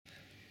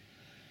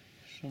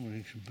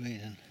Somebody's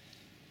been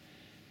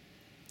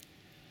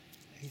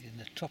eating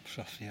the tops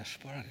off the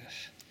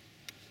asparagus.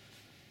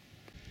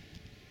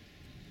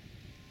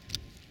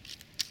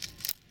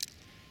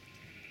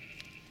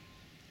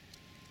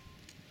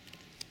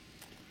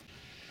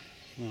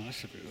 Well,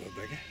 that's a bit of a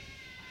beggar.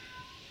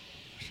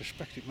 I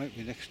suspect it might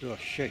be next door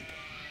sheep.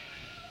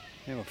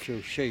 They have a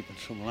few sheep and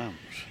some lambs.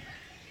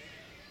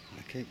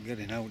 I keep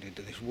getting out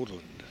into this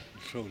woodland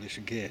and through this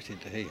gate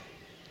into here.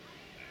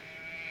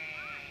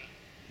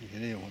 You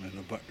can hear one in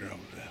the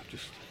background there.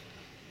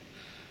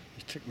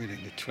 It took me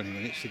nearly 20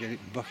 minutes to get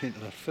it back into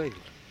the field.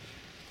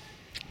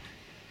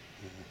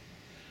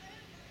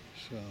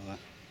 Just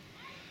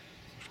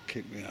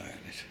keep my eye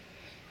on it.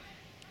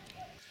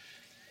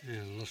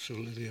 Yeah, lots of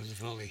lily of the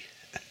valley.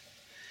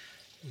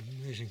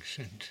 Amazing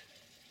scent.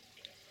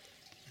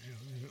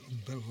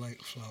 Little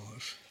bell-like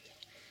flowers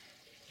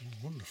and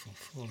wonderful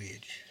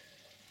foliage.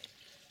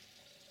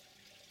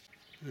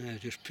 I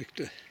just picked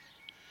a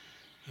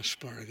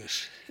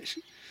asparagus. It's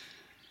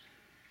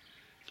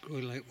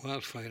growing like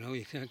wildfire now,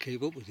 you can't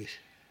keep up with it.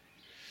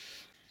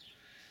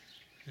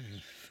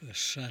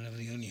 First sign of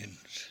the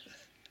onions.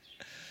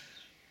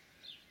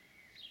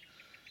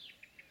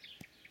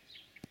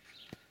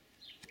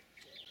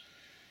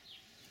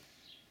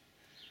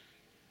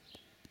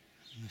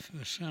 And the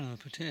first sign of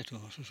the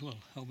potatoes as well.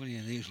 How many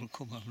of these will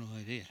come, I've no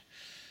idea.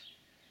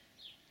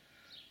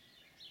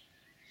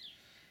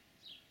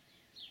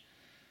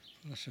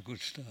 But that's a good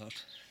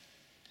start.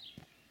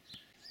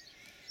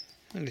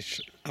 And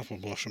it's apple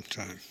blossom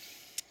time.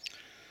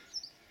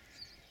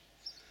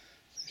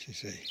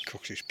 This is a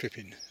Cox's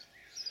pippin.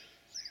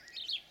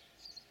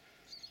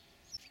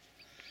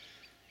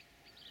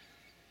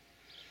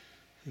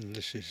 And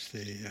this is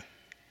the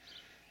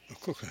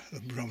cooker, the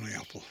Bromley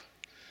apple.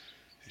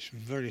 It's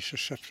very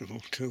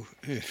susceptible to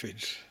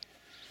aphids.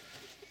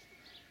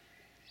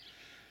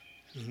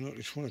 I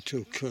noticed one or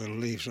two curled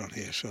leaves on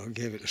here, so I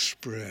gave it a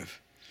spray of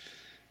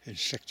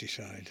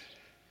insecticide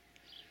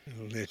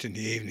late in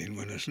the evening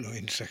when there's no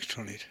insects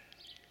on it.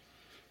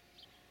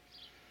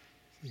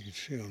 You can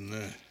see on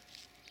there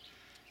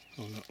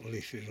how that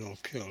leaf is all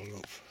curled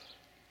up.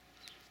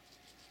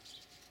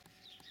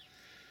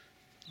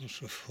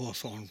 Lots of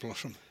hawthorn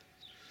blossom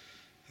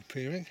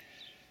appearing,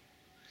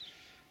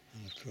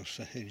 and of course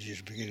the hedge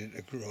is beginning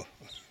to grow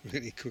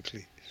really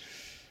quickly.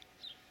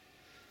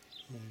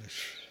 All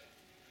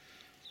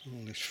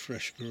this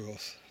fresh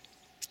growth.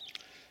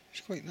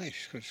 It's quite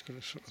nice because it's got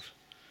a sort of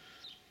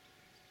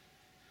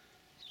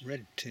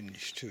red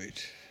tinge to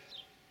it.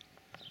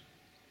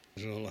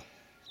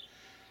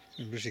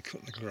 I'm busy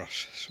cutting the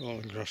grass, so all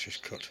the grass is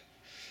cut,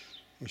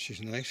 which is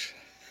nice.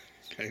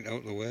 Get it out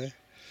of the way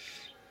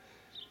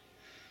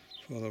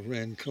before the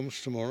rain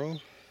comes tomorrow.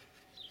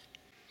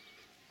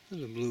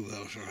 And the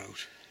bluebells are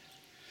out.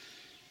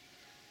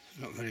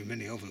 Not very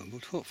many of them,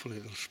 but hopefully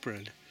they'll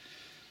spread.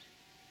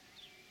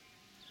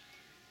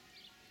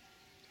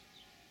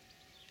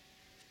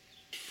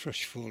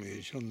 Fresh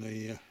foliage on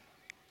this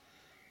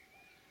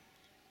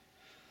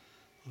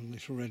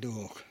red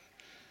oak.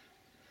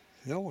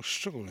 They always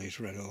struggle, these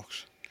red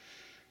oaks.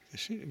 They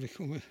seem to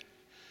become I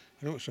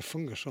don't know if it's a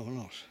fungus or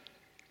not,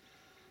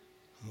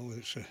 or whether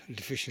it's a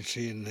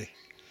deficiency in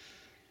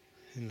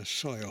the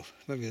soil.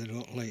 Maybe they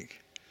don't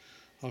like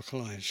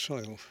alkaline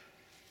soil,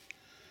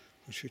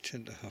 which we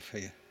tend to have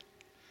here.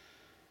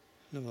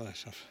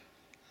 Nevertheless,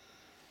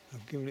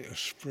 I've given it a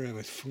spray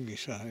with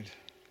fungicide,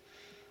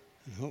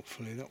 and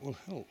hopefully that will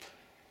help.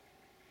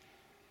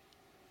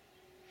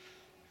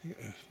 You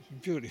get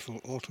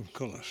beautiful autumn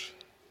colours,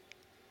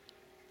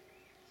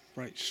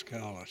 bright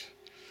scarlet,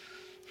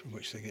 from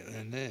which they get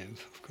their name,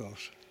 of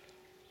course.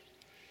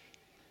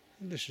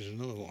 And this is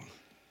another one.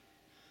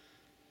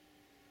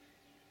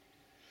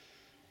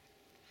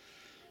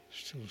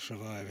 Still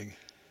surviving,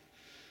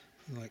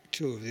 like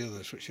two of the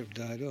others which have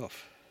died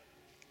off.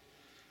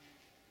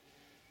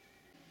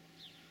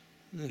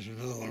 And there's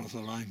another one of the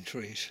lime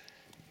trees.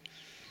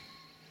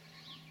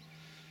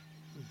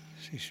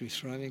 Seems to be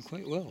thriving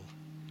quite well.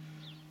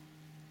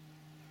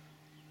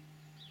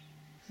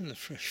 And the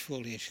fresh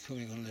foliage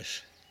coming on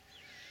this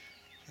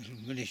little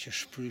miniature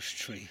spruce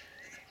tree.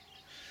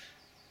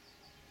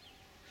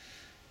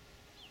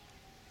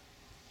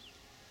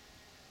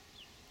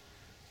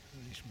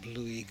 And this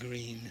bluey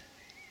green.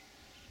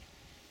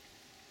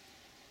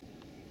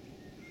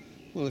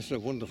 Well, this is a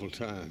wonderful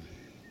time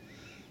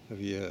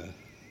of year.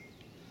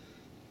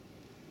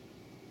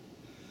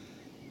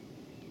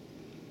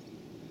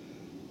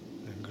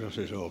 And grass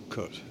is all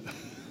cut.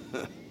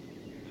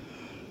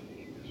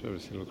 So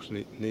everything looks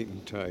neat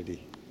and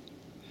tidy.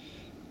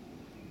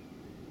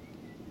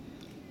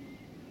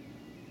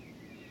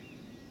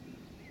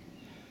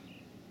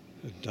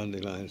 The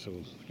dandelions are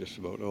just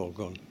about all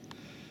gone,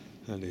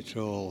 and it's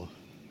all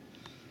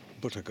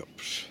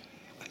buttercups.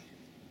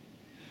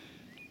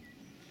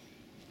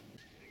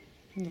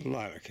 And the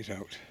lilac is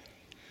out,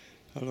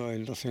 although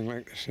nothing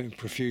like the same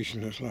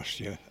profusion as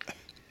last year.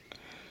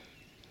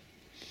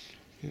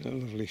 It's a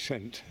lovely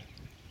scent.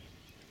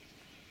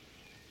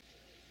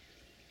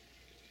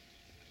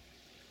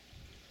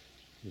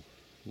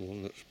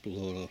 one that's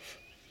blown off.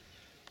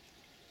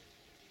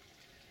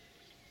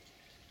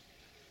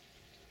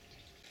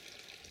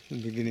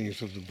 The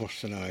beginnings of the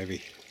Boston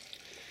ivy.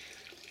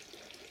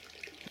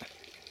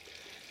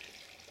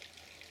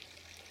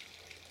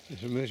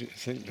 It's amazing to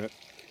think that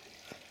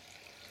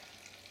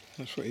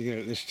that's what you get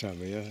at this time of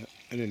year,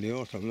 and in the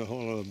autumn the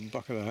whole of the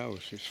back of the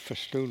house is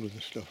festooned with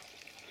the stuff.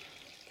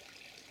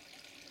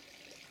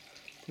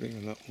 Putting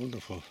on that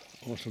wonderful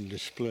autumn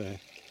display.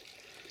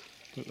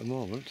 But at the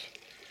moment,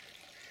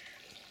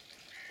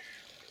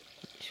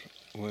 that's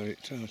where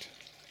it's at.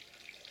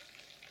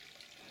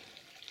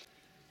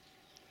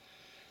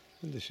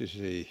 And this is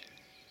the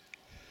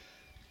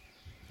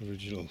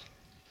original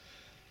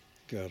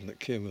garden that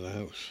came with the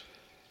house.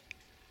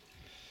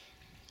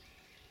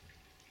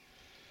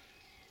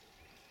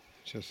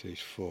 It has these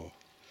 4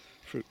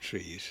 fruit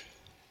trees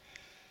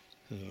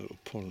and a little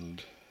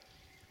pond.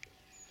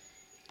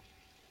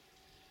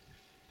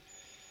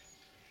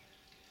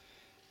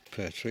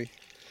 Pear tree.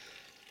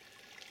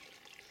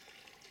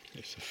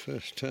 It's the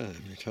first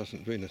time it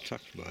hasn't been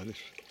attacked by this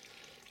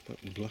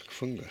black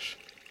fungus,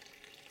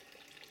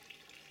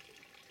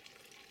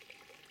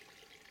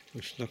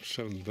 which knocked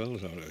 7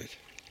 bells out of it.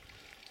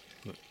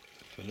 But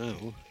for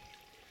now,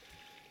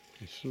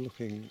 it's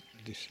looking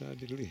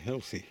decidedly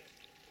healthy.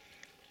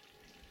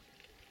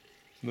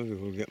 Maybe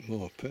we'll get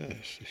more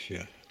pears this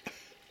year.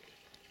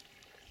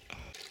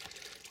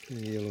 The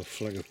yellow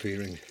flag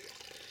appearing.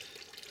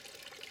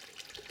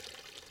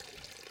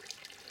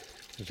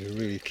 To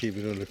really keep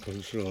it under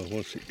control.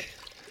 Once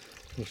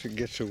it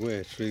gets away,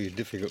 it's really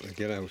difficult to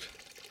get out.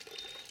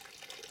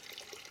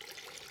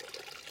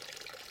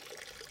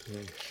 You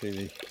can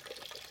see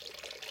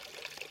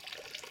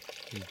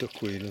the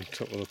duckweed on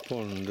top of the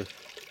pond.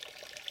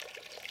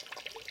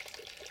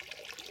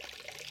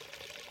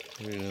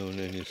 Every now and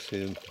then you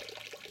see them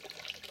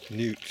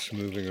newts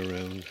moving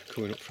around,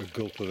 coming up for a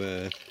gulp of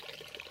air,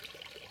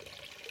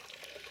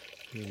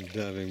 and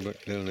diving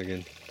back down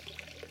again.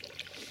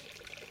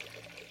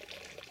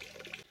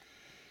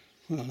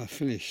 Well, I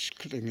finished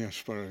cutting the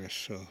asparagus,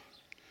 so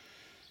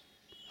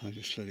I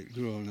just let it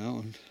grow now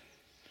and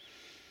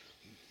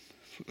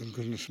put the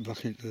goodness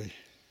back into the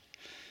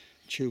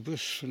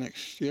tubers for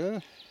next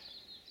year.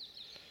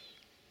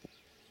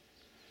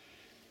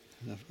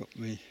 And I've got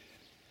my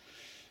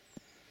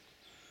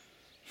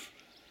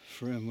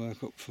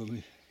framework up for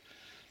my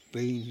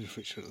beans,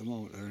 which at the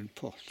moment are in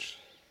pots.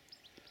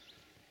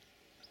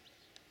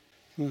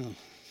 Well,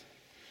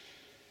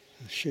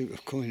 the sheep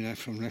have come in there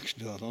from next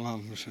door, the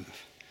lambs, and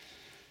have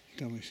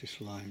damaged this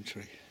lime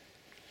tree.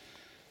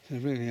 They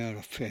really are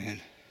a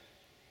pain.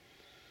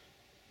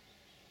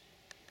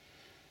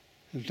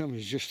 They've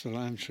damaged just the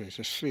lime trees,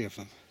 there's 3 of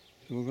them.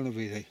 They were going to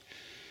be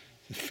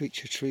the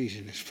feature trees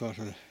in this part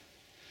of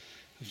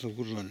the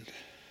woodland.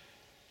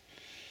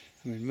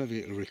 I mean, maybe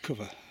it'll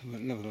recover,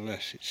 but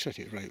nevertheless it set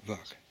it right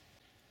back.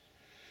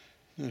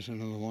 There's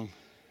another one.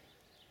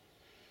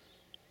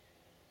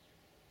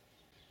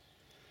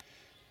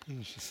 And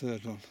there's the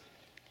 3rd one.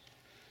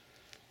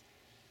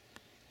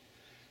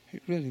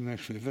 It really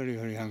makes me very,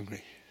 very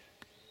angry.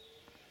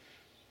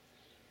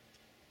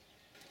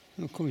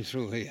 I'm coming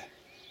through here.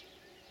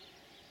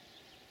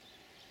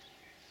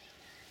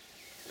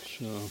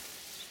 So,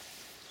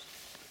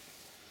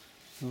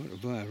 I went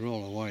to buy a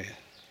roll of wire,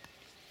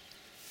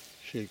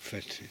 sheep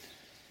fencing,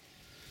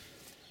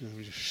 and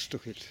we just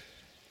stuck it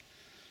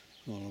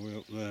all the way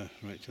up there,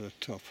 right to the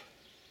top.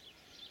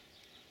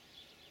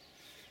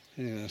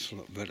 Anyway, that's a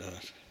lot better,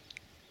 that.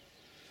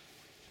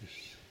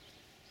 Just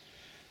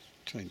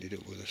tightened it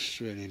up with a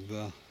straining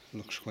bar,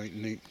 looks quite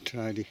neat and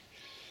tidy.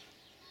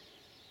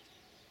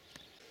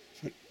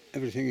 But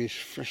everything is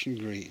fresh and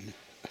green,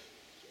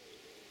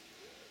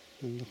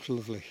 and looks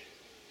lovely.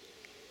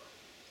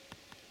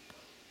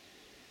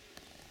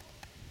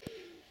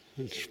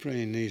 And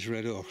spraying these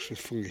red oaks with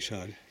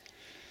fungicide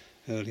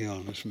early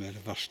on has made a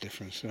vast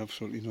difference. There's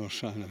absolutely no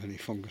sign of any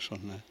fungus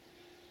on there.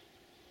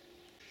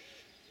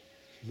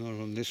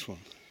 Nor on this one.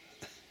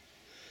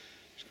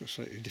 It's got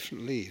slightly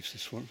different leaves,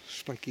 this one,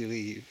 spiky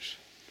leaves,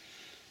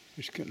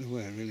 which get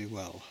away really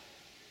well.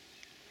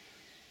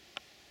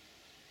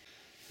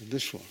 And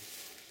this one,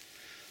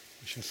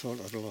 which I thought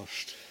I'd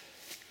lost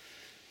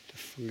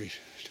to a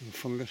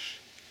fungus,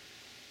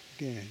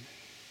 again,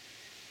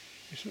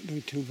 it's not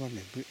doing too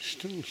badly, but it's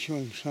still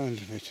showing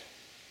signs of it.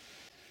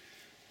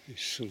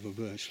 This silver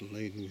birch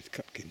laden with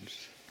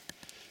catkins.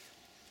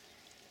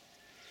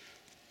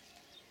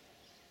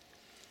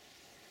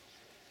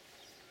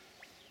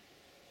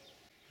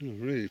 And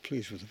I'm really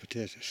pleased with the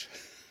potatoes.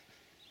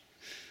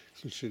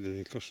 Considering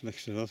they cost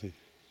next to nothing.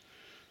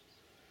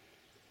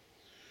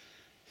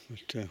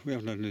 But we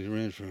haven't had any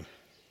rain for,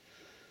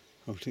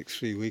 I think,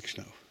 3 weeks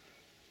now.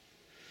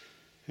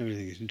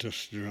 Everything is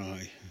dust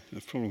dry.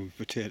 The problem with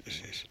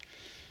potatoes is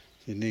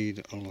they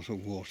need a lot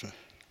of water.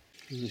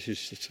 And this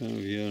is the time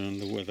of year and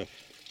the weather.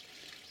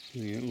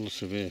 You get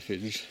lots of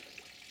aphids.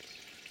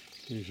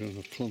 These are on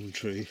a plum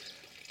tree.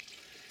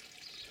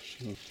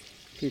 So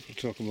people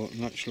talk about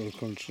natural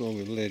control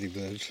with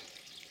ladybirds.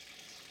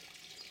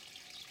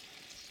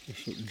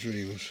 Just look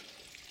dreamers.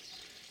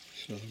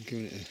 So I'm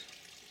giving it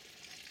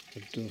a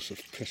dose of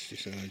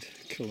pesticide,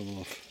 kill them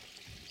off.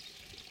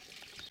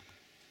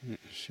 Yeah,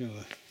 see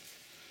how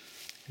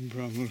the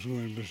brambles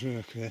going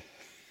berserk there.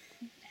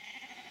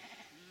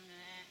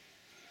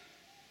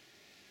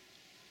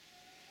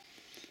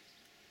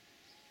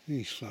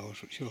 These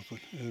flowers which open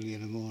early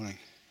in the morning,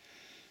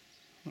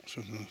 lots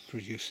of them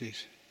produce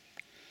these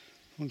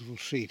wonderful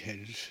seed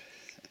heads.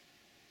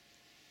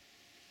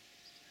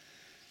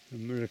 A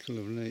miracle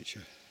of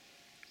nature.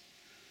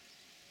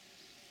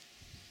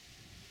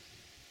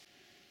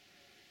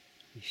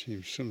 There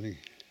seems something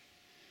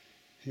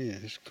here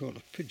has caught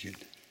a pigeon.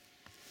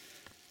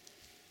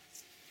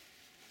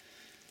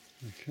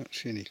 I can't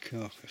see any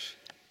carcass.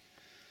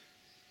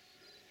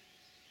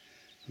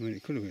 I mean,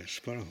 it could have been a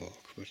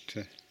sparrowhawk,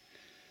 but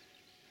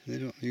they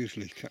don't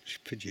usually catch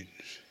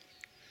pigeons.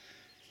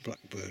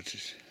 Blackbirds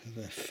is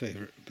their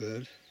favourite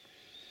bird.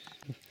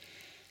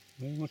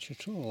 Very much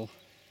at all.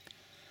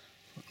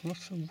 But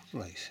lots of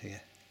woodlice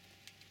here.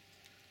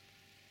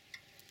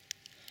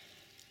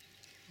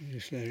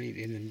 Just there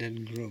eating and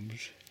dead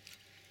grubs.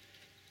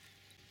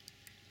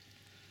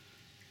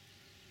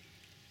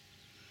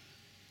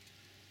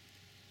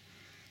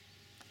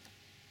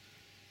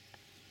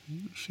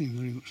 Doesn't seem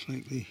very much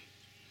like the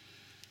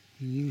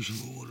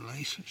usual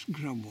woodlice. Let's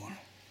grab one.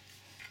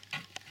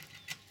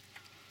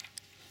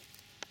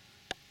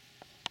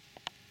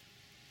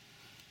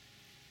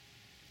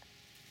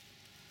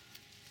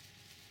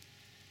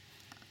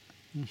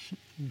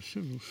 There's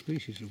several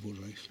species of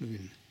woodlice live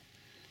in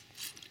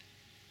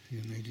the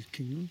United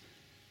Kingdom.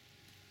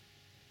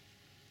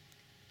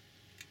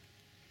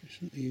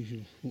 It's not the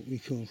usual, what we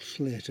call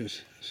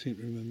slaters, I seem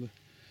to remember.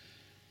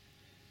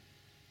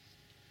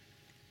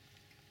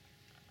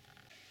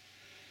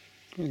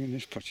 Growing in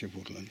this patch of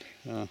woodland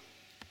are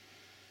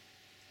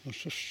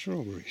lots of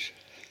strawberries.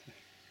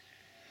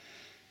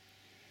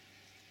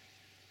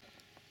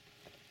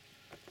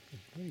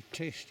 Very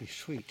tasty,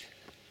 sweet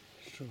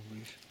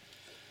strawberries.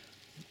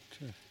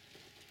 But,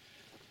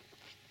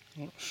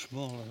 a lot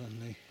smaller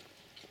than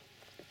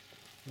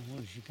the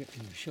ones you get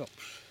in the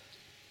shops.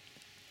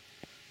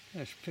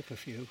 Let's pick a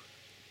few.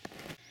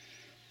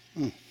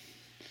 Oh,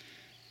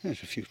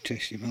 there's a few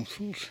tasty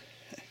mouthfuls.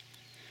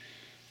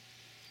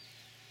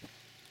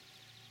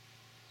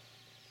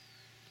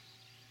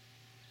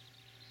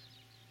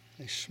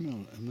 They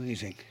smell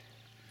amazing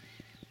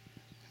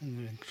and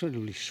they're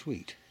incredibly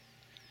sweet,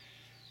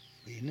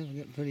 but you never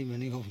get very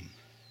many of them.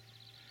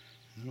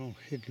 They're all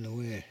hidden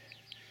away.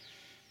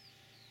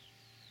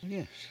 But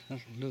yes,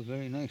 that'll do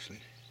very nicely.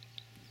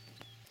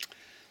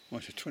 Well,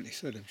 it's the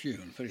 23rd of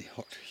June, very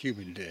hot,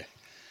 humid day.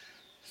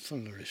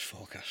 Thunder is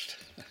forecast.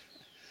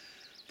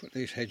 But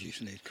these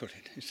hedges need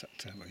cutting, it's that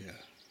time of year.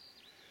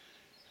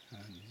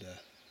 And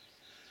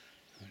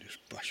I just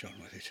bash on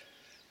with it.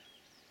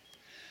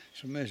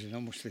 It's amazing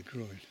how much they're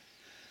growing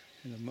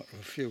in a matter of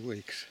a few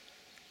weeks,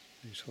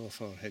 these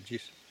hawthorn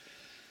hedges.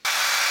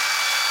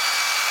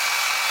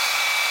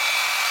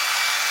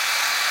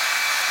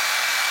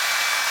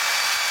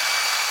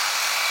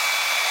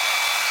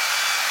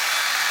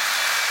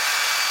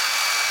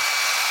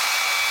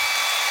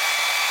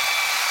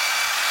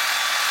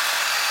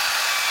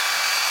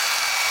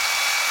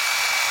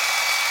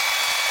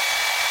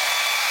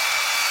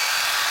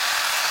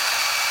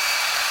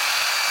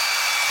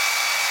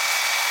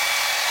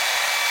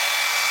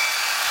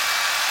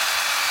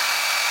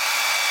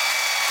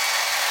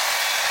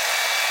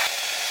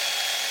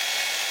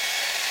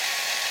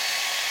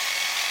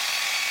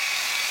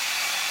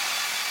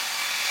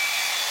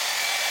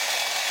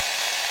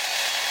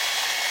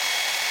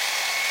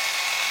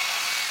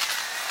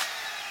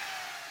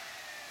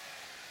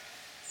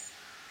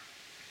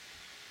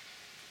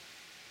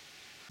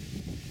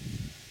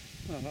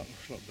 Oh, that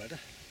looks a lot better.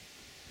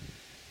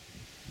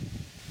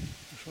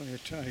 It's only a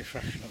tiny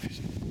fraction of it.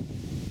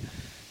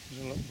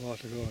 There's a lot more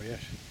to go yet.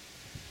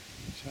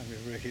 By the time you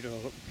break it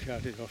all up and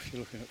cart it off, you're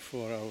looking at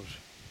 4 hours.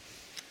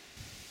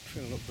 I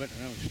feel a lot better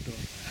now it's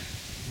done.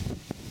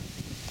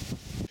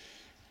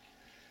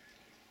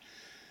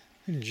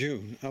 In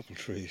June, apple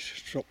trees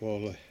drop all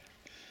the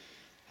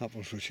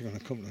apples which are going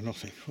to come to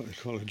nothing, what they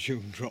call a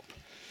June drop.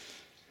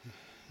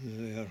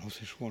 They are off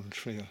this one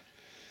tree. I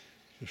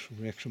just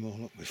rake them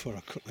all up before I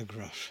cut the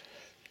grass.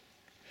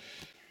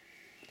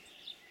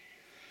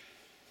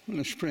 In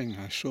the spring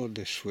I sowed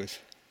this with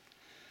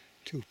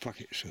 2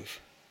 packets of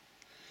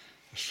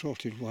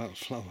assorted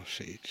wildflower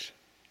seeds,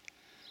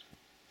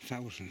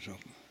 thousands of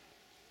them,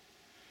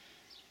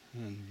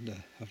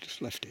 and I've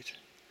just left it,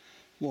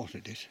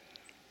 watered it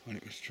when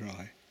it was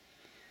dry,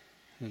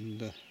 and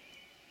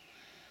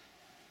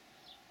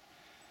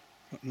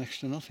got next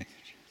to nothing,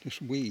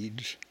 just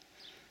weeds,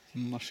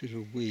 masses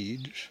of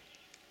weeds.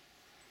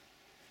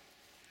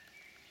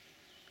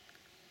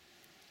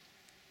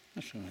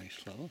 That's a nice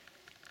flower,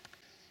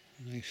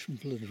 a nice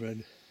blood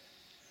red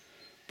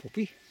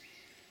poppy.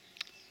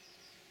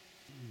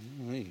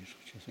 And these,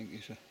 which I think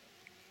is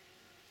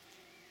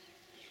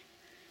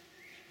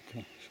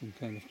some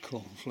kind of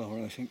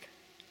cornflower, I think.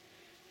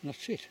 And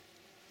that's it.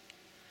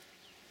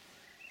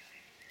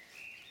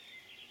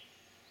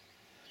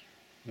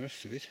 The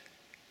rest of it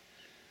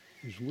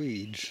is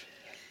weeds,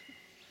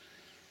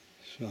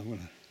 so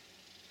I'm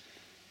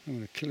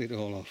gonna kill it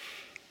all off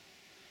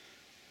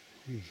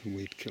with the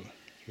weed killer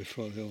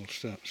before they all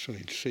start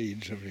sowing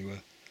seeds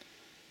everywhere.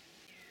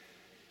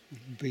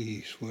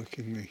 Bees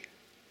working the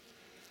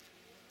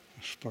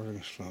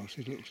asparagus flowers,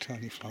 these little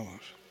tiny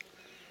flowers.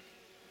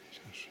 It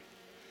has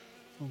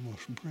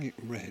almost bright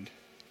red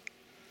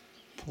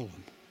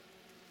pollen.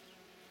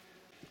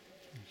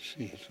 You can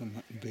see it on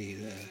that bee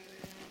there.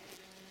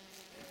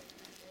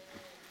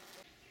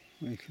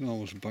 You can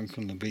always bank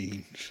on the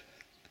beans.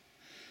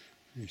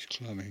 He's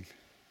climbing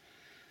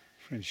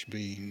French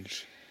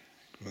beans,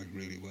 growing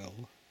really well,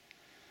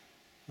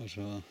 as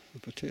are the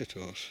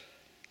potatoes.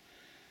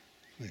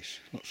 There's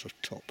lots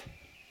of top.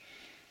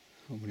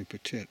 How many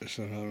potatoes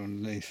there are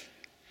underneath,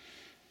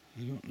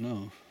 I don't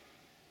know.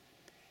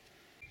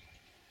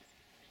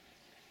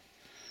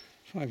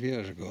 5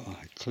 years ago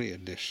I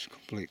cleared this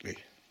completely,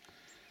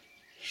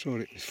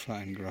 sowed it with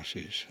fine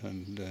grasses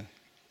and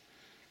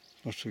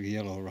lots of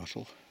yellow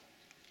rattle.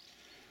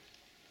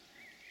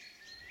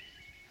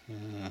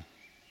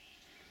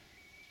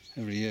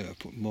 Every year I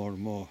put more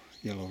and more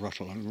yellow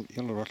rattle, and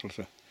yellow rattle's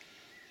a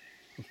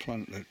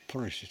plant that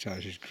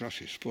parasitises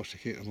grasses, supposed to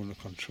keep them under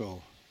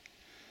control.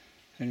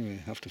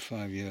 Anyway, after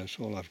 5 years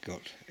all I've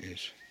got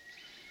is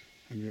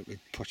a great big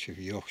patch of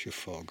Yorkshire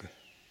fog.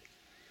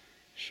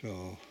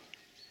 So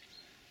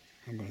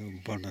I'm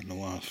going to abandon the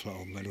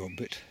wildflower meadow a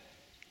bit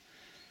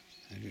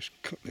and just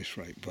cut this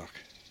right back.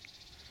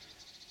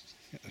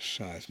 Get the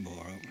scythe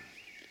mower out,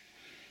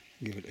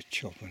 give it a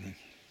chop, and then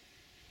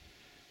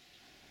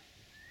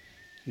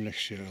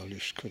next year I'll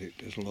just cut it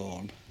as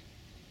lawn.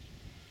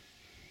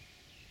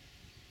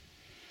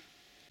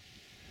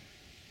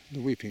 The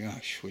weeping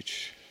ash,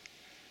 which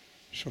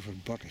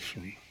suffered badly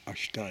from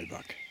ash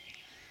dieback,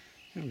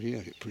 every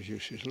year it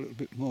produces a little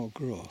bit more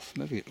growth.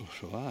 Maybe it'll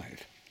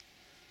survive.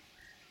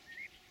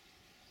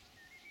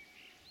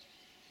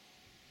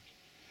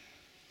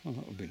 Well,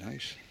 that would be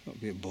nice. That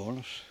would be a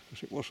bonus,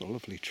 because it was a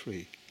lovely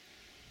tree,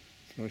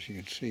 as you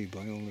can see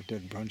by all the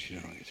dead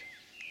branches on it.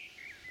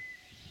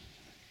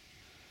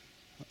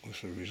 That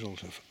was the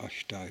result of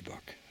ash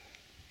dieback.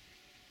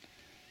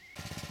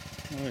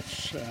 Well,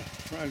 it's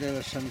Friday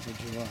the 7th of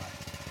July.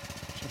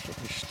 It's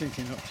absolutely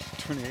stinking hot,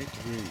 28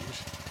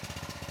 degrees.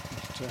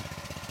 But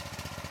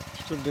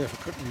stood there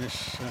for cutting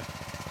this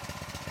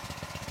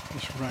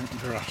rank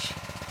grass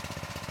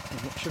in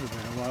what should have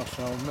been a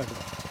wildflower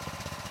meadow.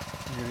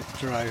 And get it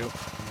dried up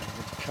and then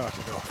get it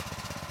carted off.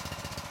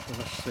 So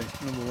that's the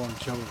number one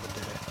job of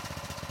the day.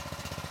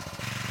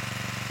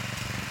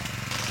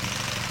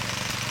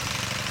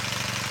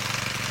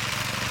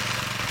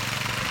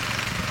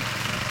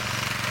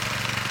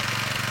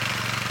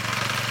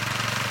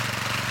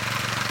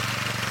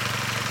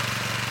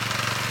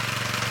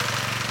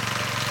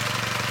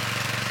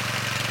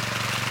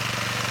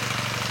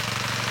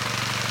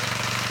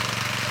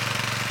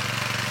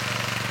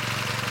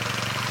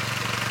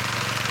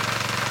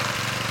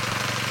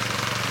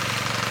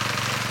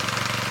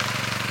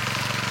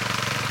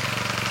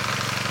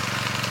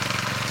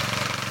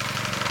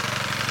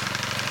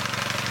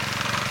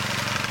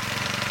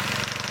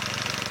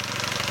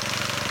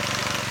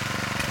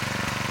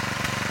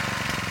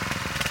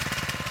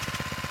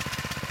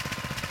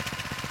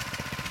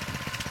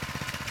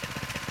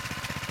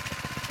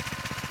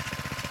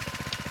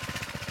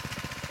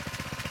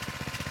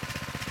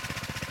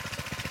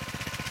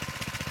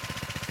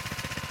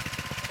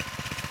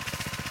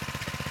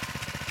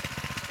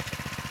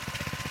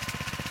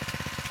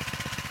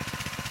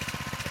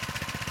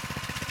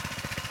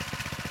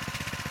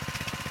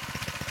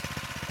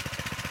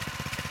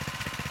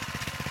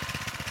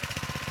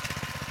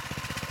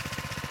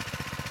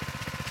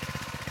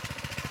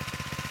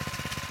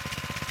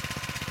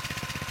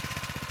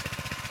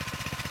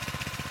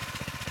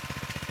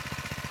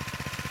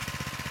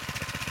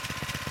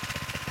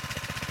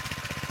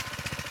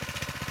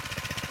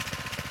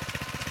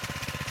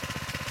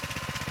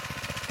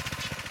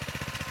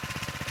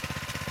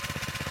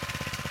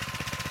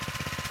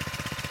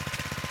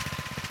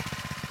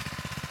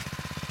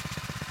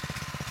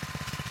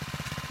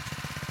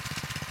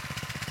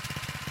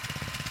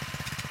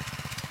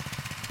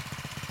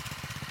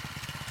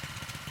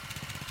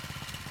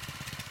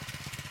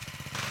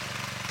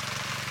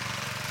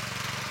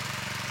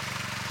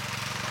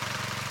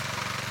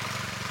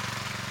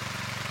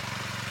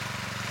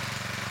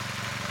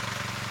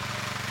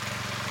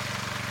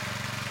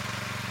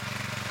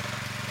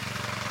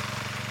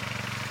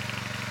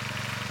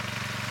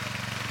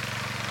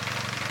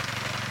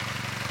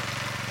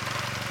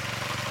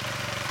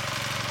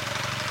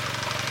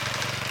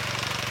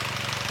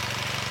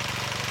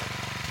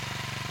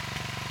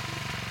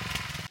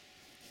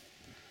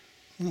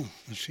 Oh,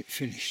 that's it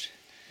finished.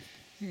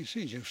 You can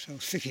see just how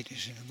thick it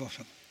is in the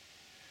bottom.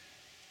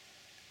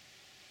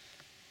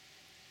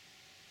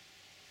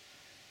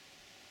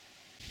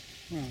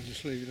 Well, I'll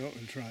just leave it out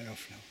and dry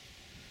off now.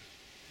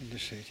 In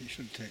this heat it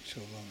shouldn't take so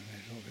long, and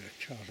there's a bit of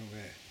cart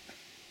away.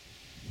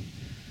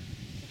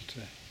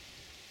 But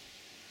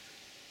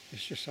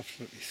It's just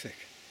absolutely thick.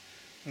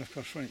 And of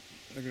course when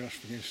the grass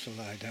begins to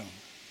lie down,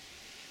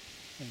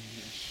 then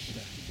it's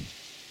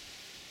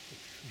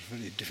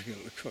very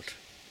difficult to cut.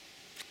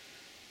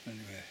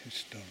 Anyway,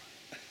 it's done.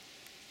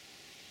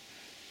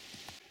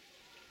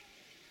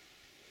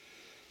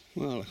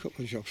 Well, a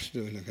couple of jobs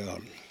to do in the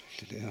garden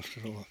today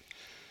after all that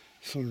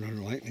thunder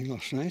and lightning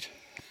last night.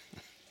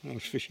 I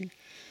was fishing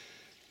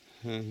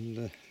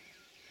and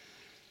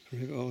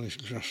rig all this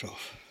grass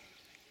off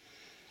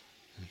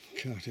and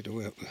cart it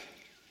away up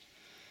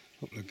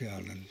the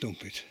garden and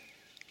dump it.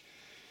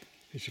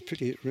 It's a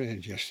pity it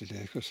rained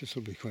yesterday because this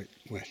will be quite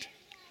wet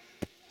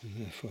and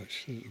therefore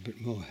it's a little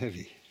bit more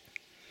heavy.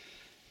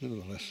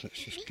 Nevertheless,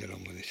 let's just get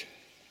on with it.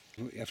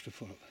 What you have to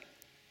put up.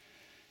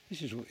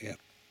 This is what you have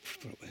to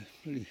put up with.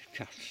 Bloody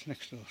cats,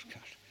 next door's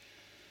cat.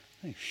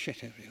 There's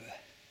shit everywhere.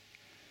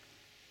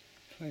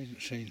 If I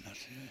hadn't seen that,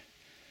 it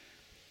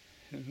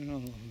would have been all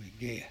over my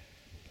gear.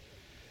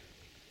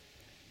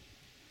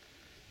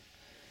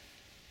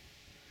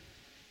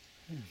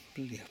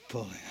 Bloody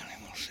appalling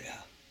animals they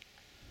are.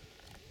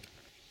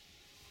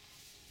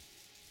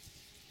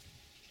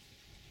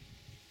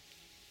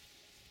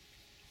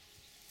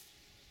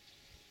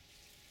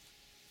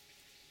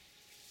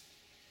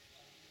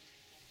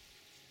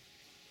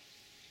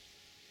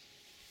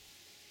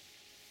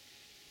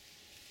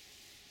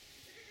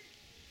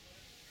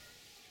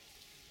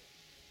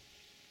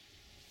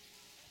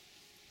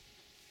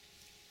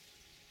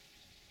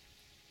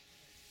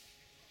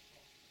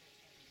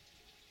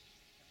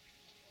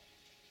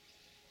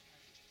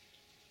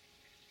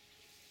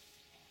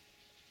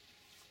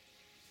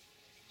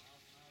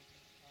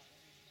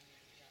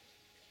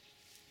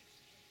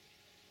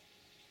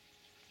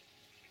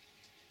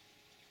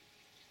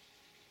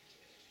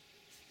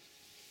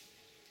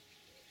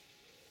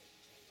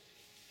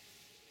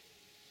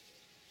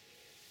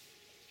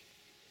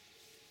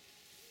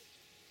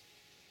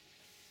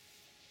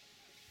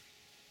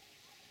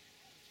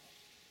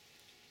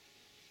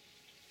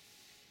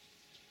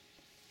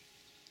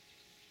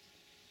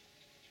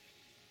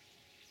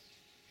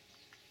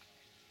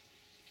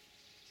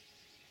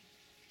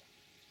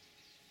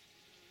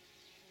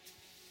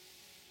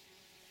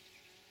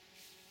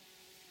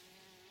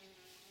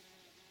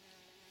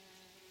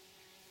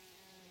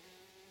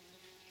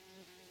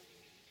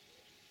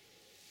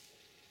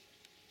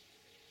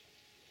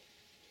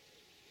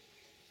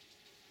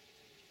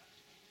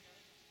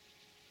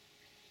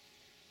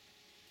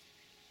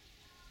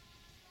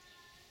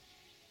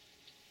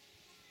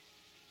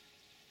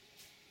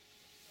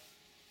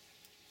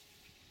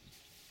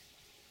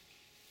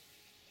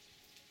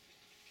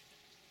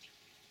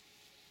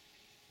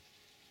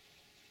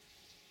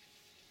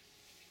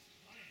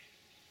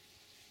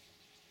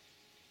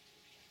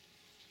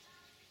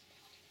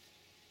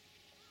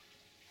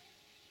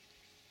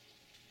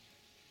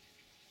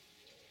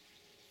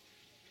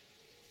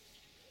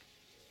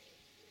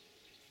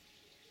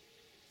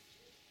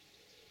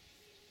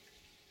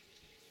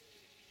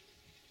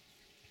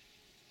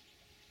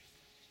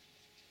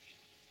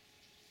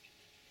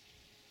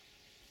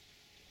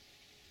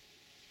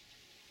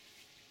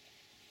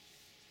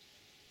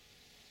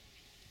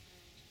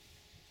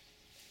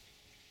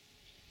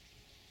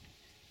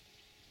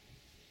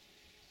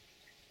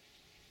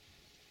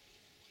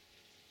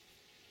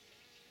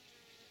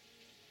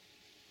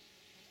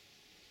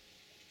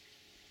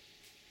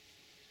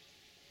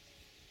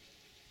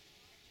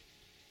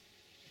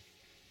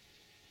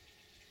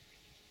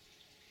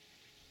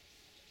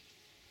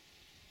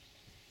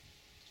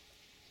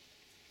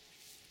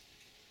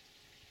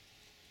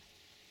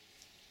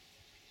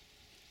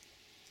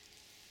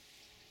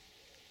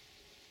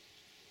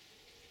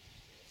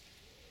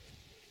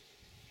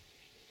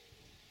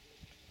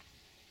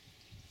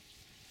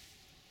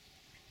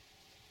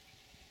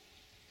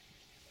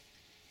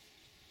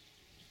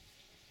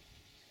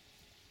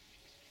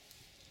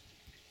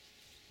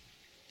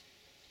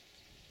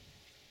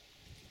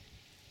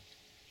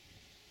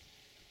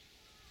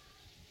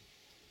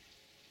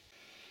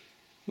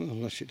 Well,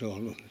 that's it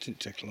all. It didn't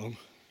take long.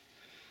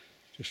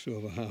 Just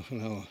over half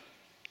an hour.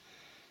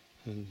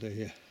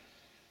 And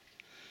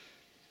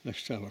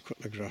next time I cut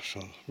the grass,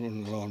 I'll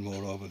run the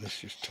lawnmower over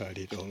this, just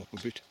tidy it all up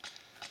a bit.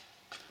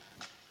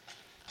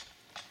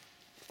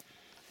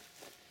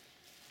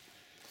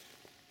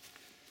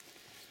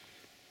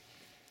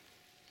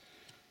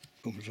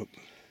 Comes up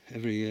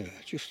every year,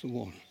 just the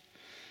one.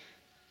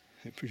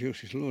 It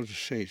produces loads of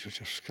seeds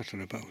which are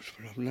scattered about,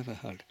 but I've never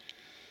had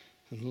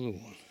another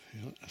one.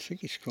 You know, I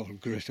think it's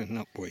called greater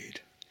knapweed.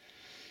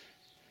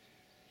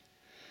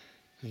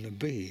 And the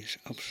bees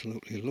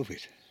absolutely love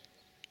it.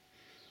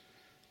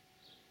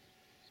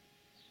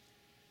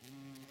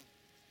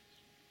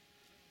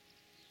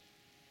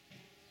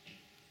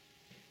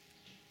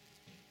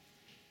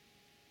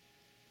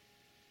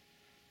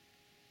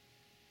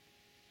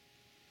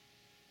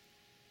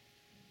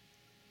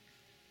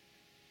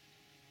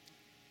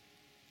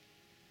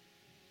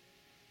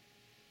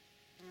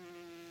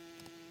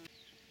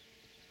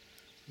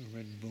 The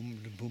red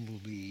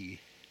bumblebee.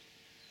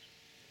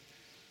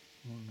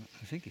 Walnut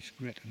I think it's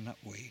Greater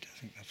Knapweed. I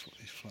think that's what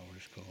this flower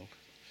is called.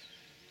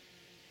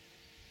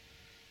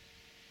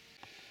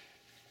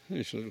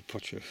 It's a little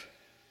patch of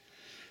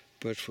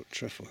birchfoot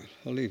trefoil.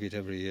 I leave it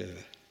every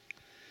year.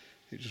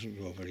 It doesn't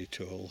grow very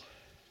tall.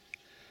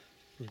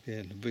 But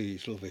again, the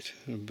bees love it,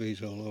 and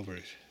bees all over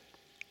it.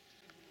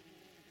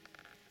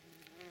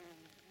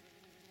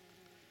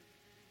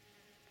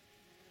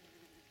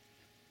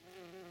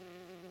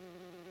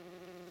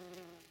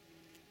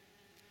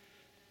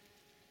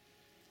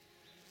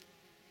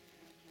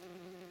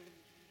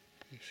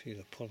 You see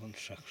the pollen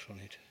sacs on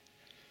it.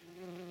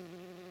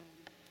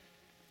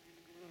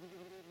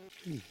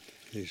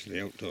 These are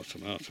the outdoor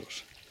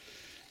tomatoes.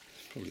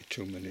 Probably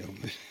too many of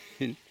them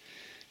in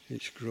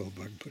each grow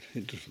bag, but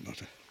it doesn't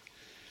matter.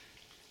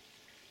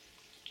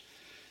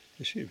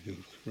 They seem to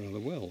do rather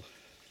well.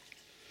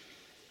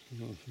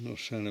 No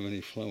sign of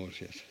any flowers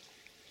yet.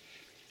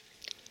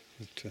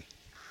 But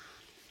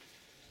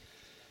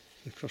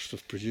the cost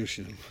of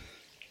producing them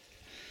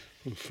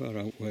will far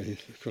outweigh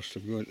the cost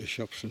of going to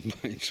shops and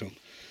buying some.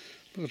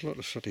 But there's a lot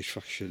of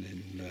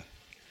satisfaction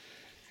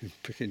in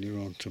picking your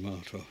own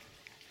tomato.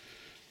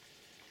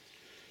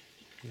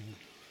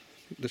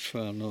 This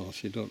far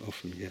north you don't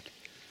often get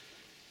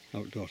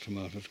outdoor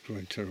tomatoes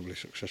growing terribly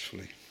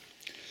successfully.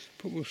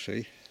 But we'll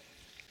see.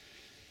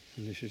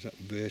 And this is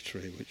that bay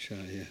tree which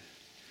I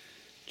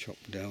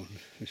chopped down.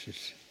 This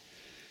is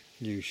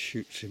new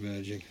shoots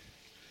emerging.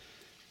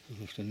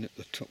 I'll have to nip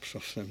the tops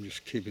off them,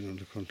 just keep it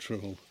under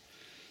control.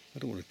 I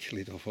don't want to kill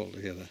it off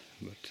altogether,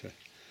 but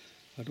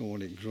I don't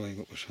want it growing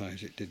up as high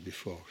as it did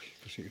before,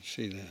 because you can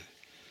see there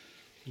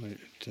where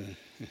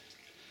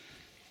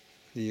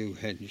the yew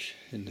hedge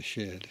in the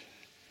shade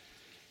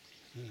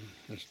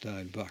has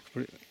died back,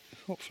 but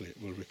hopefully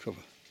it will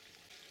recover.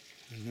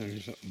 And there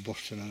is that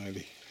Boston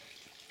ivy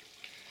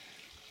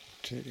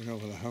taking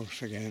over the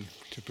house again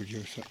to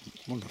produce that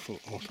wonderful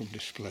autumn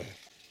display.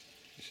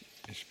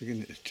 It's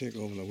beginning to take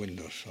over the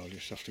windows, so I'll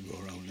just have to go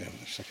around there with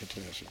the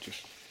secateurs and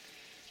just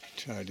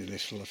tidy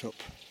this lot up.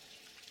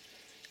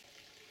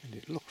 And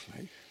it looks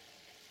like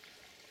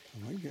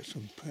I might get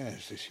some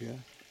pears this year.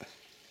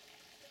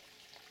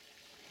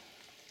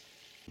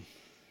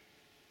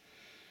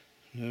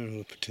 There are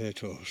the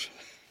potatoes.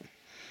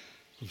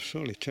 I'm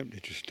sorely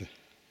tempted just to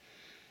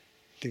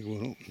dig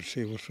one up and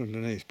see what's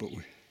underneath, but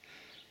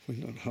we're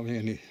not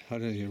having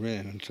had any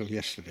rain until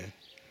yesterday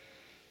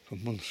for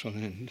months on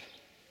end.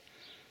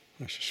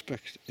 I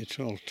suspect it's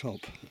all top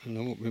and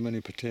there won't be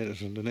many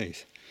potatoes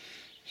underneath,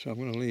 so I'm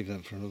going to leave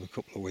them for another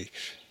couple of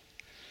weeks.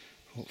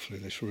 Hopefully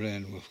this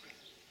rain will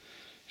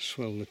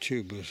swell the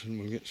tubers and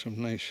we'll get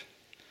some nice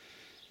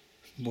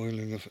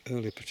boiling of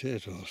early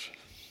potatoes.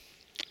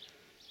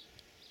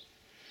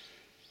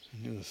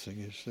 And the other thing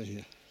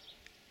is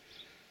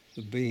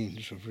the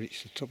beans have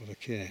reached the top of the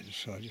canes,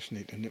 so I just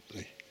need to nip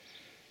the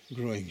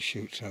growing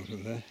shoots out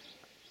of there.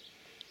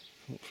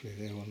 Hopefully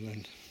they will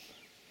then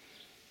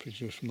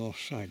produce more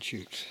side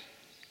shoots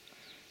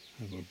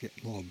and we'll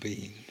get more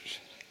beans.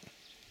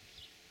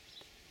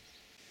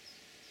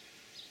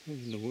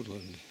 In the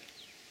woodland,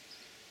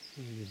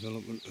 the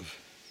development of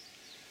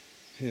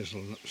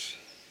hazelnuts.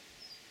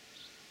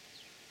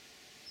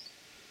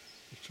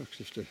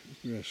 Attractive to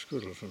grey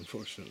squirrels,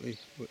 unfortunately,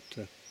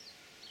 but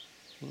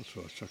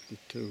also attractive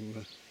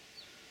to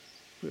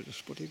greater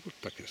spotted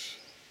woodpeckers.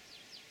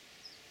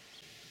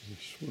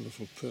 This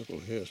wonderful purple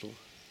hazel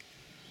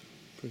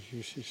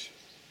produces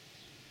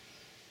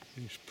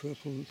these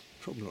purple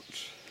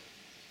cobnuts.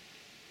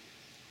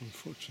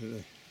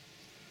 Unfortunately,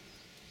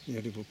 the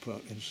edible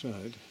part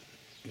inside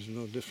is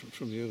no different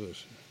from the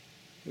others.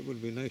 It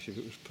would be nice if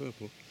it was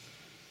purple,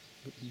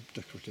 but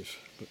decorative,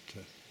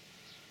 but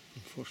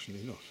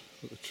unfortunately not.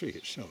 But the tree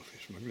itself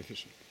is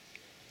magnificent.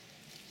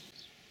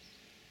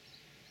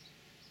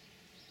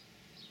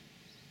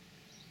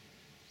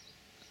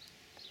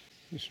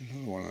 This is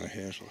another one of the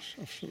hazels,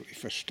 absolutely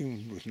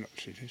festooned with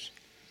nuts it is.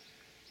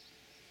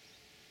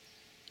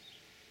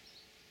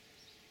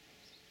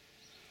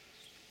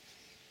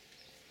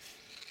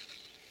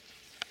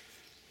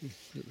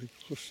 Great big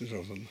clusters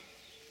of them.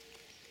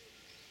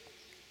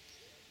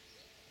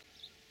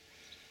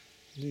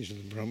 These are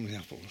the Bromley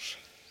apples.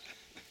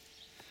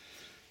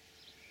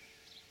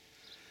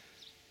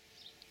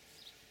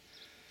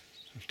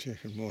 I've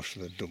taken most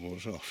of the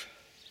doubles off.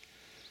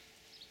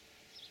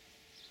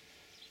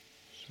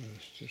 So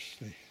it's just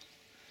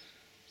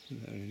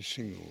they're in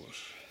singles.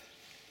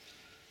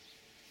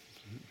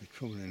 They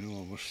become an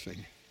enormous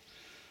thing.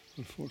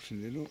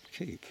 Unfortunately they don't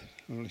keep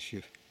unless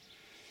you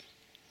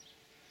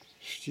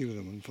stew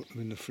them and put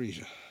them in the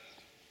freezer.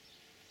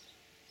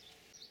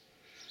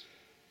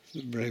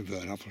 The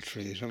Braeburn apple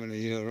tree is having a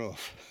year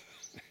off.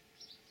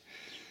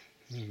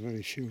 There are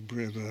very few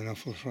Braeburn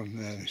apples on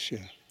there this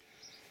year.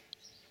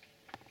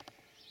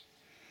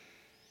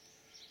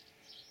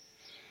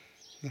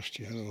 Last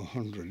year there were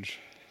hundreds,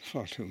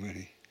 far too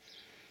many.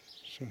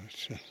 So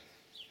it's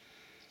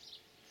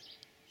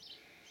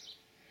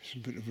a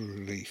bit of a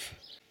relief.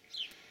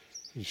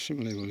 And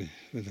similarly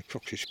with the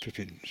Cox's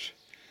pippins.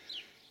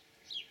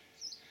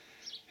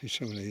 It's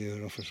having a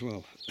year off as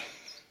well.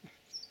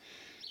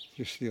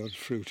 Just the odd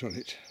fruit on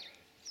it.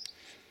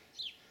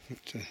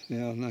 But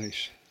they are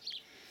nice.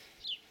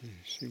 You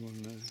see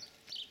one there.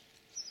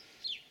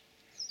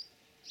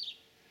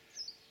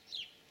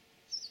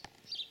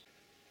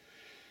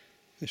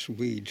 This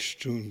weed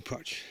strewn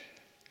patch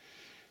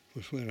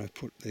was where I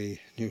put the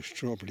new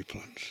strawberry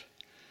plants.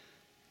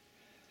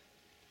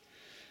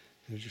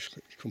 They're just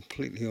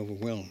completely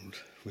overwhelmed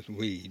with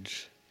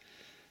weeds.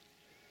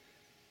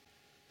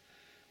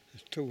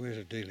 There's two ways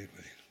of dealing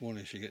with it. One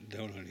is you get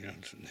down on your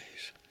hands and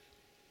knees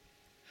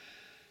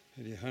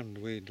and you hand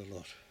weed a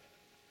lot.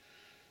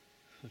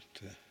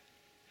 But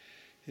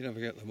you never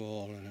get them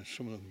all, and then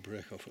some of them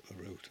break off at the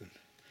root, and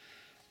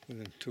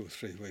within 2 or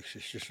 3 weeks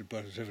it's just as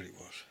bad as ever it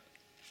was.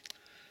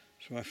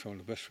 So I found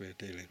the best way of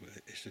dealing with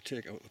it is to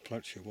take out the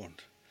plants you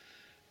want,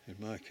 in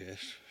my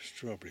case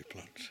strawberry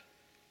plants,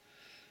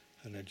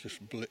 and then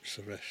just blitz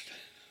the rest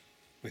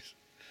with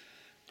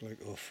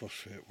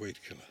glycophosphate weed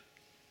killer.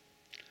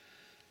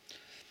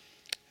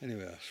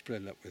 Anyway, I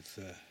sprayed that with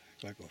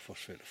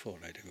glycophosphate a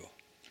fortnight ago,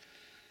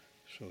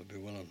 so they'll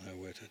be well on their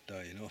way to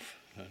dying off,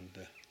 and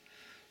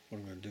what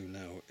I'm going to do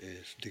now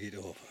is dig it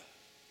over.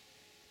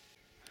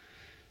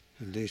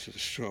 And these are the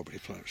strawberry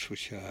plants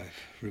which I've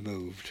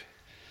removed,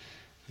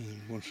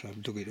 and once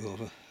I've dug it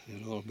over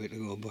they'll all be to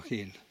go back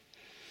in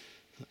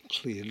that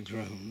cleared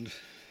ground.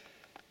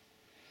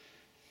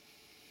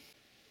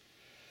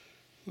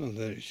 Well,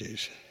 there it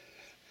is,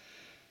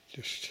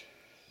 just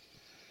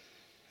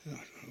I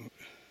don't know,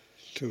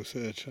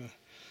 2/3 are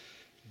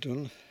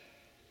done.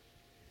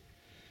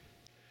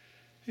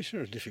 It's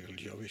not a difficult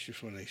job, it's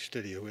just one of these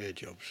steady away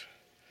jobs.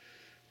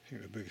 I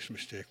think the biggest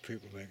mistake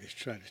people make is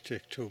trying to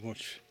take too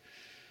much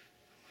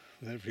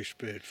with every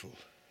spadeful.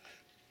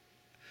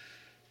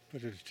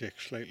 Better to take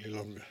slightly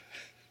longer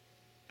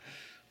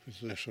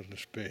with less on the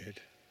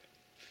spade.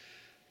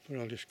 But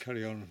I'll just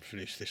carry on and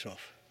finish this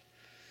off.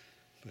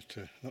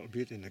 But that'll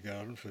be it in the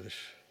garden for this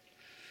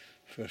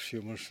first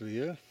few months of the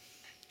year.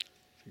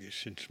 I think it's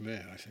since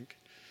May, I think.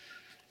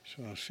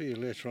 So I'll see you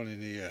later on in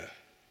the year.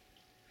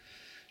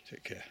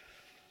 Take care.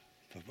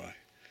 Bye-bye.